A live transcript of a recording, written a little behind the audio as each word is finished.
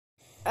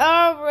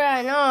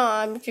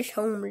I'm just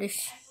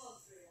homeless.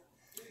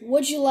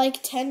 Would you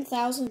like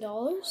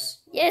 $10,000?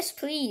 Yes,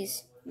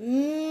 please.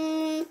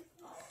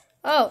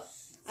 Oh,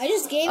 I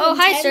just gave him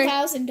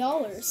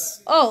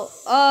 $10,000. Oh,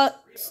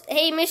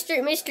 hey,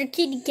 Mr.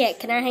 Kitty Cat,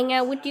 can I hang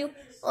out with you?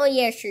 Oh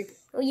yeah, sure.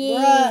 Oh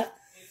yeah.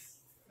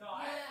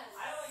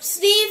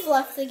 Steve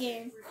left the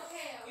game.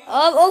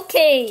 Oh,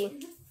 okay.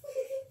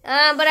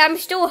 But I'm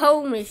still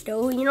homeless,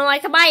 though. You know, I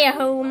could buy a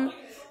home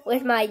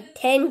with my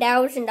 $10,000.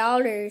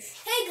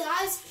 Hey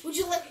guys,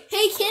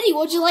 Hey Kitty,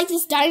 would you like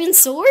this diamond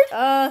sword?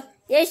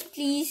 Yes,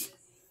 please.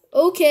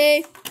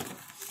 Okay.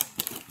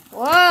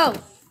 Whoa.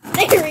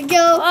 There we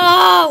go.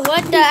 Oh,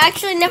 what the?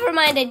 Actually, never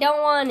mind. I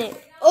don't want it.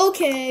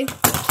 Okay.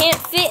 Can't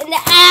fit in the.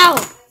 Ow!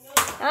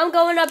 I'm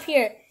going up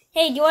here.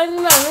 Hey, do you want to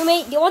be my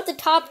roommate? Do you want the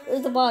top or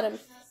the bottom?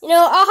 You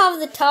know, I'll have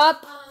the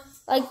top.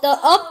 Like the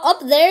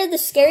up there, the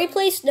scary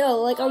place? No,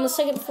 like on the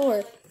second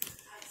floor.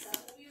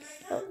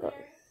 Oh.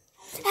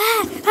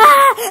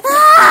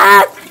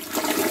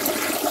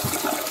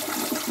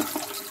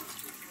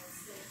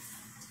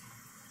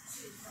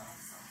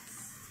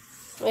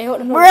 Wait,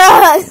 hold on.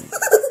 Bruh!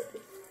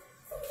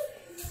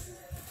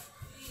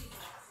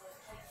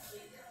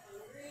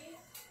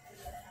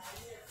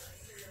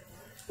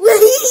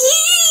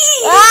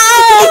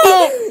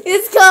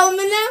 It's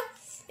coming now.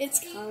 It's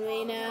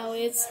coming now.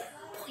 It's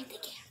point the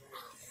camera.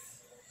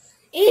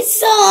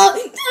 It's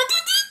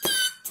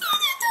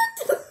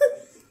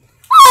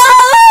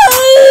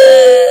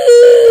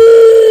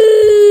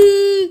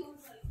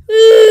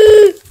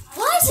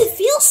Why does it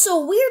feel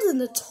so weird in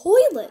the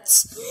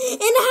toilets?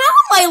 And how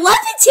am I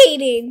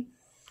levitating?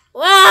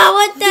 Wow,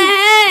 what the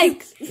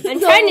heck? I'm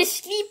trying to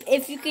sleep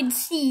if you can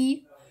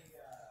see.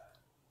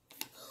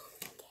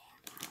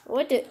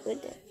 What the?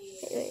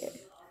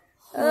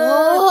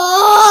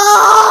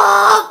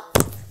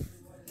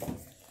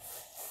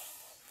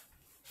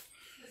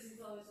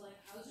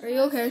 Are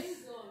you okay?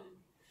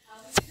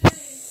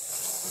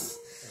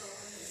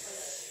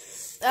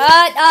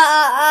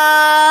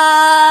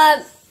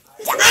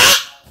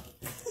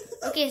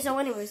 Okay, so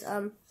anyways,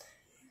 I'm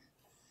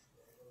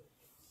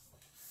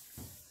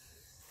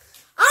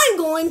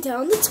going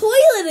down the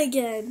toilet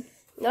again.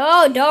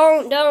 No,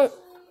 don't.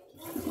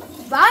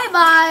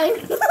 Bye-bye.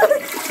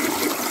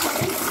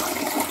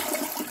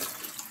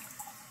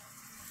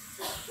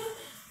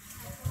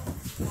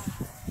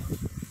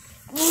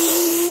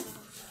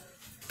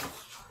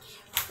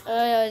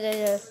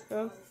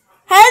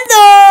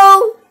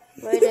 Hello.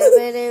 Wait.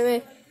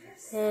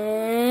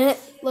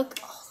 Look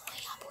all the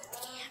way up with the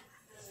camera.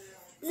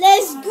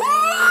 Let's go.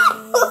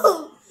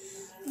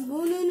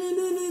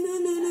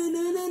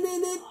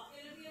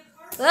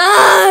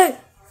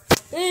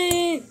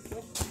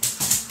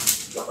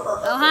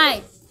 Oh hi.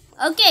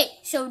 Okay,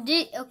 so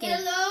okay.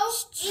 Hello.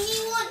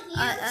 Anyone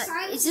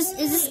here? Is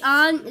this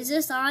on? Is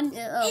this on?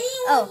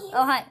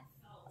 Oh hi.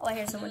 Oh, I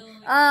hear someone.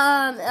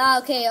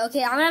 Okay. I'm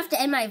gonna have to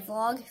end my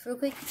vlog real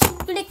quick.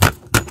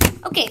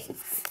 Okay.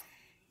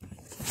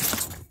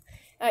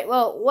 All right.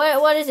 Well,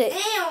 what is it?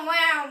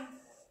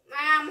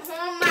 I'm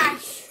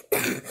homeless.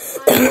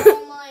 I'm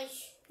homeless.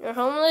 You're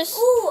homeless?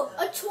 Ooh,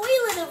 a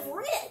toilet of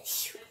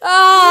rich.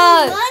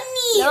 Oh,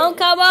 money. Don't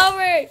come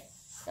over.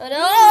 No.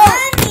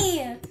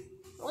 Money.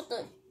 What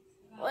the?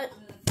 What?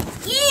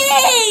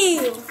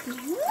 Yay!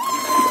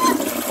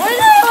 Why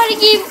do I want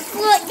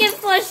to get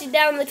flushed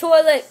down the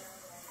toilet?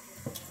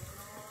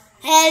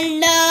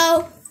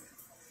 Hello.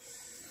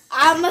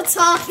 I'm a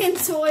talking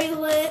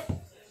toilet.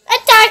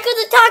 Attack of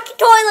the talking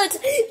toilets!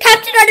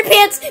 Captain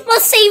Underpants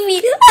must save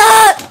me!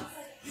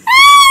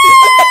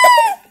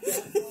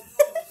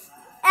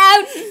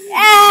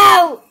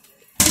 Ow!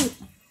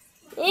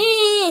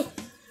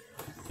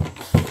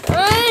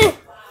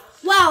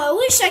 Wow, I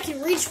wish I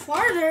could reach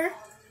farther.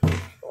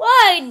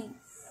 Why?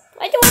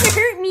 Why do you want to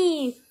hurt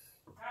me?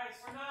 Guys,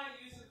 we're not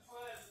using the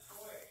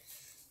toilet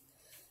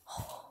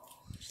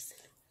as a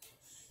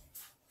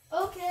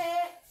toy. Okay.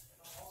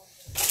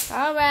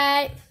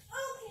 Alright.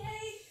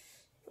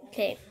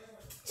 Okay.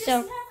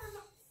 So.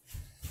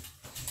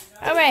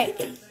 Alright.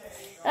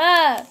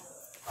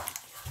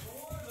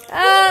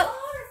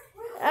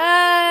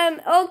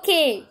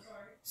 Okay.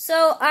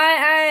 So I'm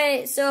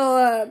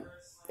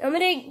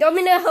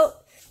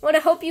gonna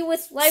help you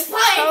with life.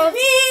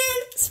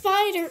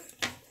 Spider.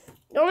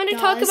 I'm gonna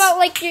talk about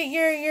like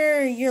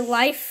your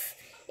life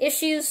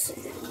issues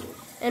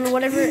and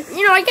whatever.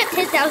 You know, I got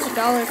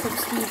 $10,000 from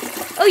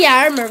Steve. Oh yeah,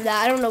 I remember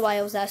that. I don't know why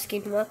I was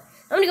asking him. I'm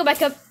gonna go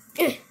back up.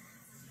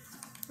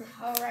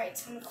 Alright,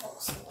 time to call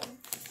someone.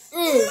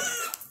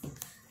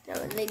 No,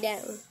 lay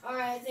down.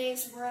 Alright,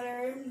 thanks,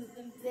 brother.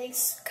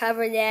 Thanks.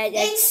 Cover that.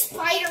 Thanks,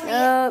 Spider-Man.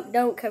 No,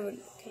 don't cover it.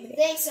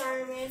 Thanks,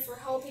 Iron Man, for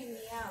helping me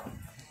out.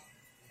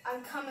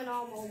 I'm coming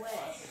on my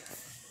way.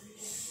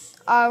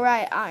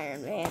 Alright,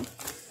 Iron Man.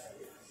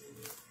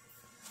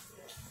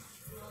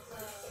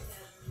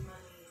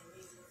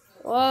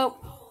 Well,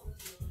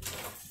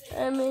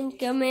 Iron Man,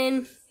 come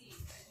in.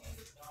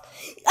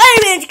 Iron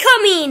Man's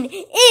coming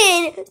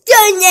in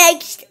the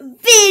next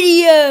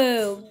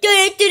video.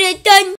 Dun, dun, dun, dun.